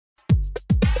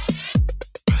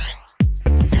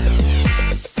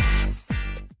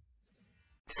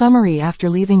Summary: after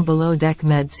leaving Below Deck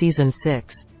Med Season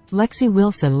 6, Lexi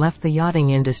Wilson left the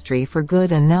yachting industry for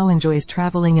good and now enjoys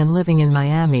traveling and living in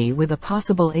Miami with a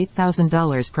possible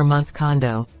 $8,000 per month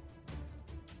condo.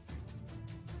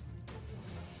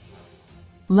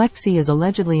 Lexi is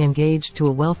allegedly engaged to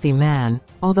a wealthy man,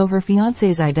 although her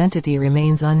fiancé's identity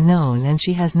remains unknown and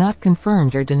she has not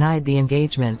confirmed or denied the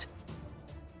engagement.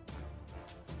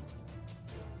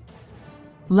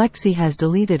 Lexi has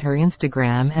deleted her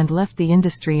Instagram and left the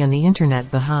industry and the internet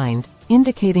behind,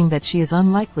 indicating that she is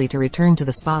unlikely to return to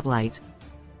the spotlight.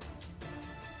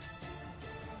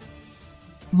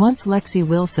 Once Lexi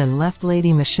Wilson left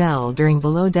Lady Michelle during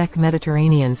Below Deck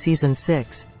Mediterranean Season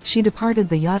 6, she departed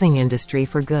the yachting industry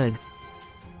for good.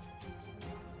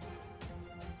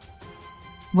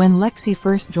 When Lexi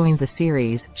first joined the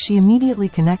series, she immediately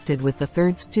connected with the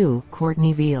third stew,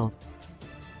 Courtney Veal.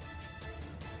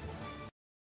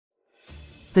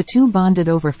 The two bonded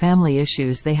over family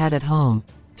issues they had at home.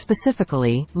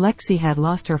 Specifically, Lexi had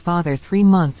lost her father 3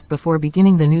 months before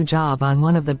beginning the new job on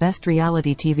one of the best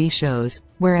reality TV shows,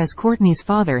 whereas Courtney's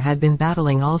father had been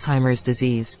battling Alzheimer's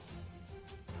disease.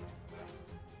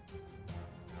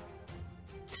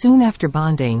 Soon after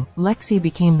bonding, Lexi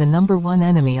became the #1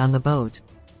 enemy on the boat.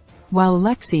 While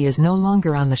Lexi is no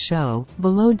longer on the show,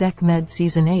 Below Deck Med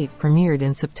Season 8 premiered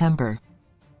in September.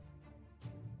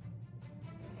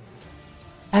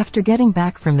 After getting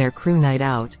back from their crew night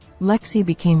out, Lexi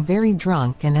became very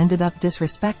drunk and ended up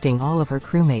disrespecting all of her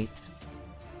crewmates.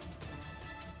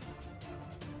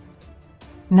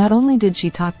 Not only did she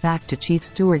talk back to Chief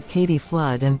Steward Katie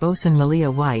Flood and Bosun Malia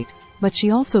White, but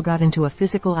she also got into a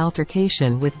physical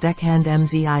altercation with deckhand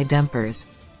Mzi Dempers.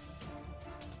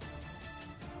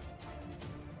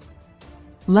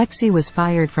 Lexi was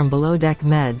fired from Below Deck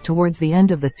Med towards the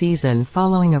end of the season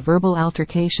following a verbal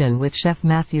altercation with Chef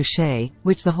Matthew Shea,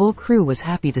 which the whole crew was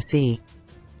happy to see.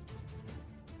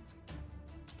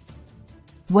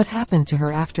 What happened to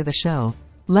her after the show?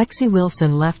 Lexi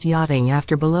Wilson left yachting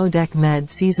after Below Deck Med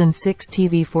Season 6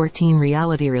 TV14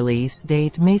 reality release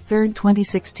date May 3,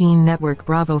 2016. Network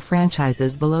Bravo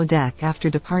franchises Below Deck. After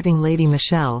departing Lady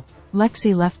Michelle,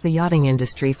 Lexi left the yachting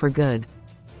industry for good.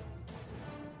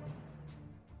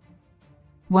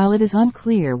 While it is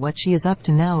unclear what she is up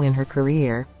to now in her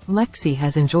career, Lexi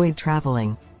has enjoyed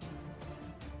traveling.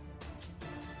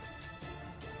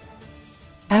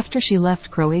 After she left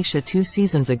Croatia 2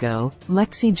 seasons ago,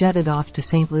 Lexi jetted off to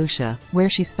St. Lucia, where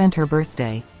she spent her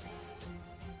birthday.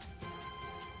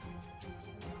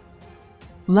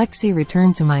 Lexi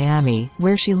returned to Miami,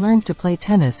 where she learned to play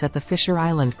tennis at the Fisher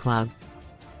Island Club.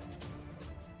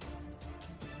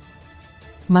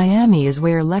 Miami is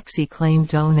where Lexi claimed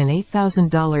to own an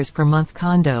 $8,000 per month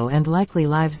condo and likely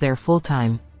lives there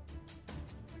full-time.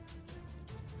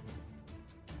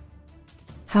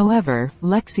 However,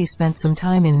 Lexi spent some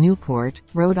time in Newport,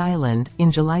 Rhode Island, in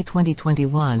July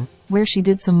 2021, where she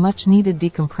did some much-needed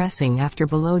decompressing after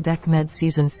Below Deck Med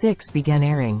Season 6 began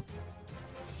airing.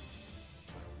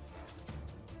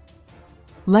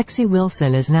 Lexi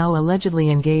Wilson is now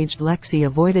allegedly engaged. Lexi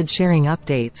avoided sharing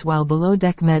updates while Below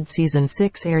Deck Med Season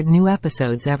 6 aired new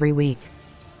episodes every week.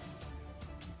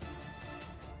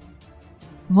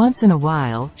 Once in a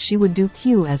while, she would do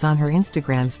Q as on her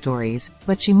Instagram stories,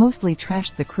 but she mostly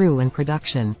trashed the crew and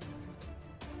production.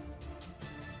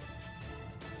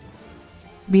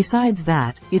 Besides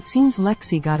that, it seems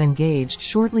Lexi got engaged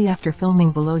shortly after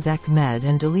filming Below Deck Med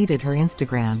and deleted her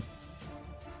Instagram.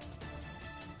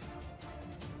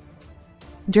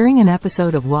 During an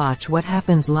episode of Watch What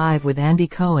Happens Live with Andy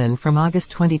Cohen from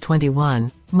August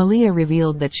 2021, Malia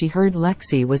revealed that she heard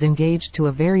Lexi was engaged to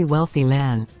a very wealthy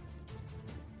man.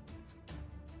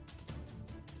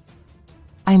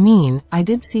 "I mean, I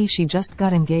did see she just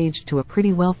got engaged to a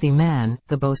pretty wealthy man,"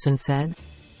 the bosun said.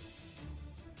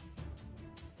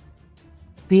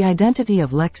 The identity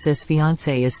of Lexi's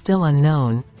fiancé is still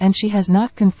unknown, and she has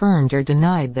not confirmed or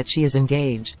denied that she is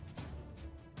engaged.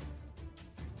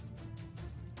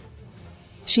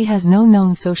 She has no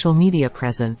known social media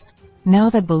presence. Now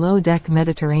that Below Deck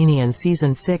Mediterranean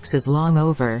Season 6 is long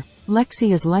over,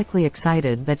 Lexi is likely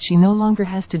excited that she no longer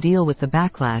has to deal with the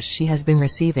backlash she has been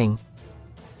receiving.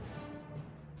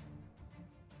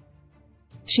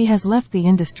 She has left the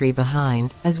industry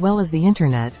behind, as well as the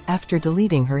internet, after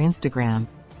deleting her Instagram.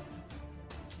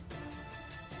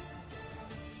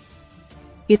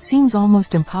 It seems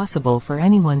almost impossible for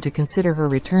anyone to consider her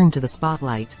return to the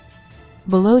spotlight.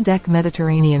 Below Deck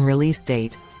Mediterranean release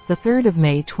date, the 3rd of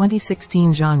May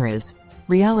 2016. Genres: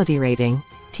 reality rating,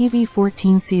 TV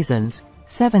 14 seasons,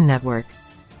 7 network.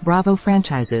 Bravo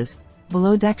franchises: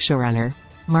 Below Deck showrunner,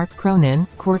 Mark Cronin,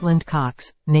 Courtland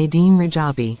Cox, Nadeem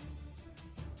Rajabi.